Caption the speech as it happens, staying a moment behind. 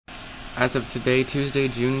As of today, Tuesday,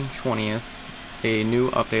 June 20th, a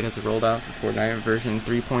new update has rolled out for Fortnite. Version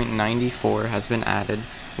 3.94 has been added,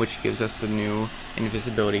 which gives us the new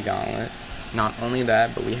invisibility gauntlets. Not only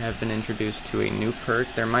that, but we have been introduced to a new perk.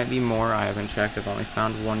 There might be more, I haven't checked. I've only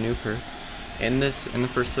found one new perk. In the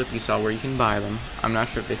first clip you saw where you can buy them. I'm not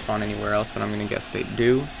sure if they spawn anywhere else, but I'm going to guess they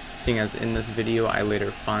do, seeing as in this video I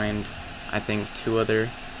later find, I think, two other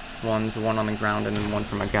ones, one on the ground and then one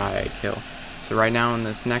from a guy I kill. So right now in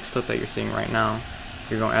this next clip that you're seeing right now,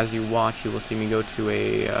 as you watch, you will see me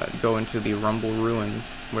go into the Rumble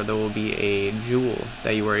Ruins, where there will be a jewel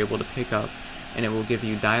that you are able to pick up, and it will give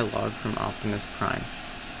you dialogue from Optimus Prime.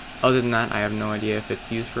 Other than that, I have no idea if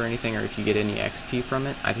it's used for anything or if you get any XP from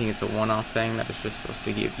it. I think it's a one-off thing that is just supposed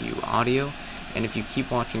to give you audio, and if you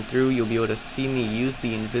keep watching through, you'll be able to see me use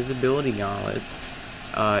the invisibility gauntlets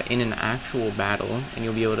in an actual battle, and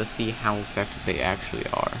you'll be able to see how effective they actually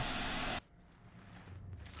are.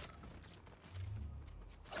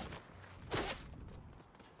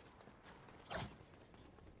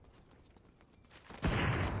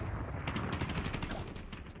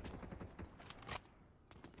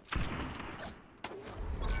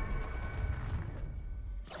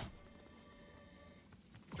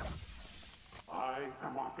 I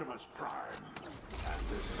am Optimus Prime, and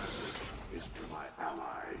this message is to my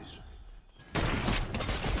allies.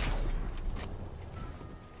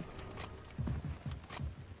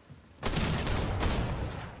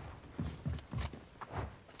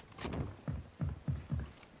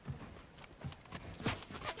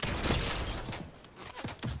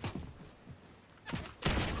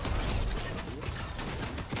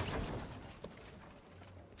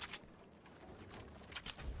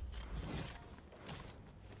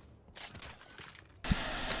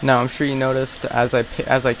 Now, I'm sure you noticed as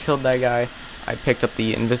I killed that guy, I picked up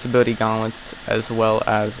the invisibility gauntlets as well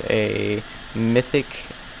as a mythic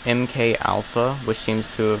MK Alpha, which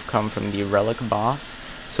seems to have come from the relic boss.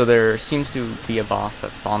 So there seems to be a boss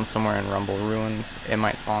that spawns somewhere in Rumble Ruins. It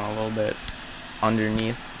might spawn a little bit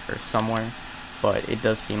underneath or somewhere, but it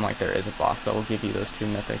does seem like there is a boss that will give you those two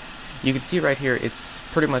mythics. You can see right here, it's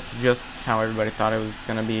pretty much just how everybody thought it was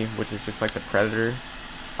going to be, which is just like the Predator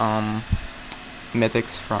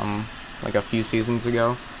mythics from like a few seasons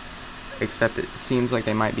ago, except it seems like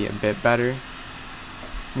they might be a bit better.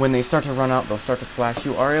 When they start to run out, they'll start to flash.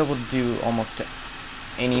 You are able to do almost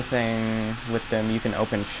anything with them. You can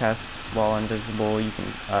open chests while invisible, you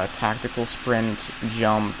can tactical sprint,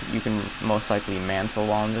 jump, you can most likely mantle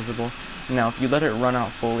while invisible. Now if you let it run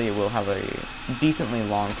out fully, it will have a decently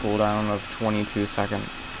long cooldown of 22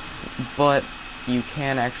 seconds, but you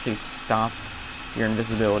can actually stop your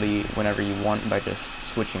invisibility whenever you want by just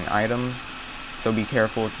switching items. So be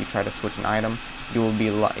careful if you try to switch an item.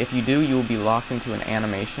 If you do, you will be locked into an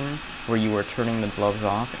animation where you are turning the gloves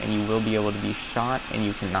off, and you will be able to be shot and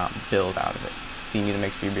you cannot build out of it. So you need to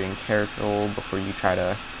make sure you're being careful before you try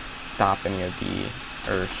to stop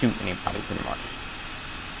or shoot anybody pretty much.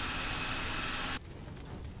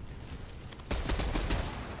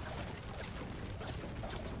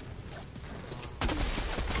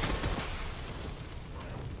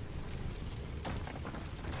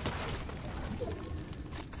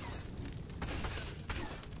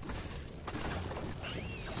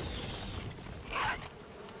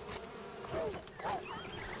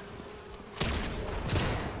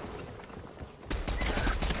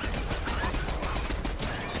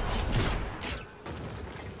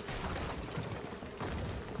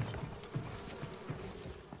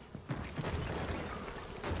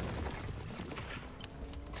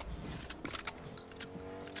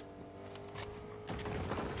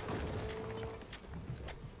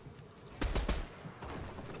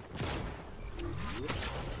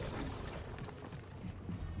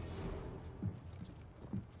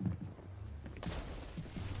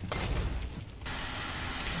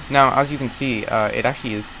 Now, as you can see, it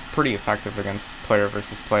actually is pretty effective against player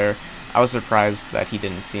versus player. I was surprised that he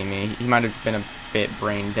didn't see me. He might have been a bit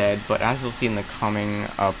brain dead, but as you'll see in the coming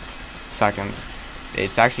up seconds,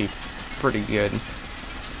 it's actually pretty good.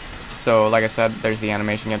 So, like I said, there's the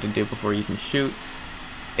animation you have to do before you can shoot.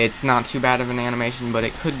 It's not too bad of an animation, but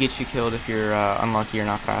it could get you killed if you're unlucky or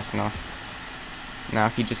not fast enough. Now,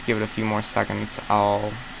 if you just give it a few more seconds,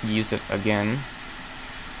 I'll use it again.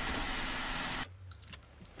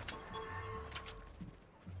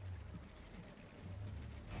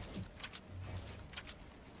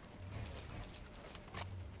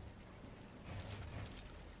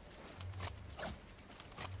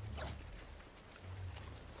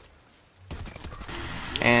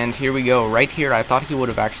 And here we go. Right here, I thought he would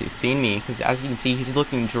have actually seen me, because as you can see, he's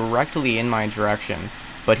looking directly in my direction.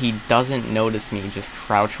 but he doesn't notice me just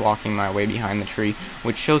crouch walking my way behind the tree,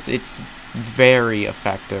 which shows it's very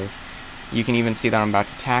effective. You can even see that I'm about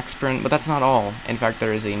to attack sprint, but that's not all. In fact,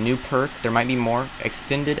 there is a new perk. There might be more.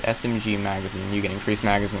 Extended SMG magazine. You get increased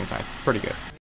magazine size. Pretty good.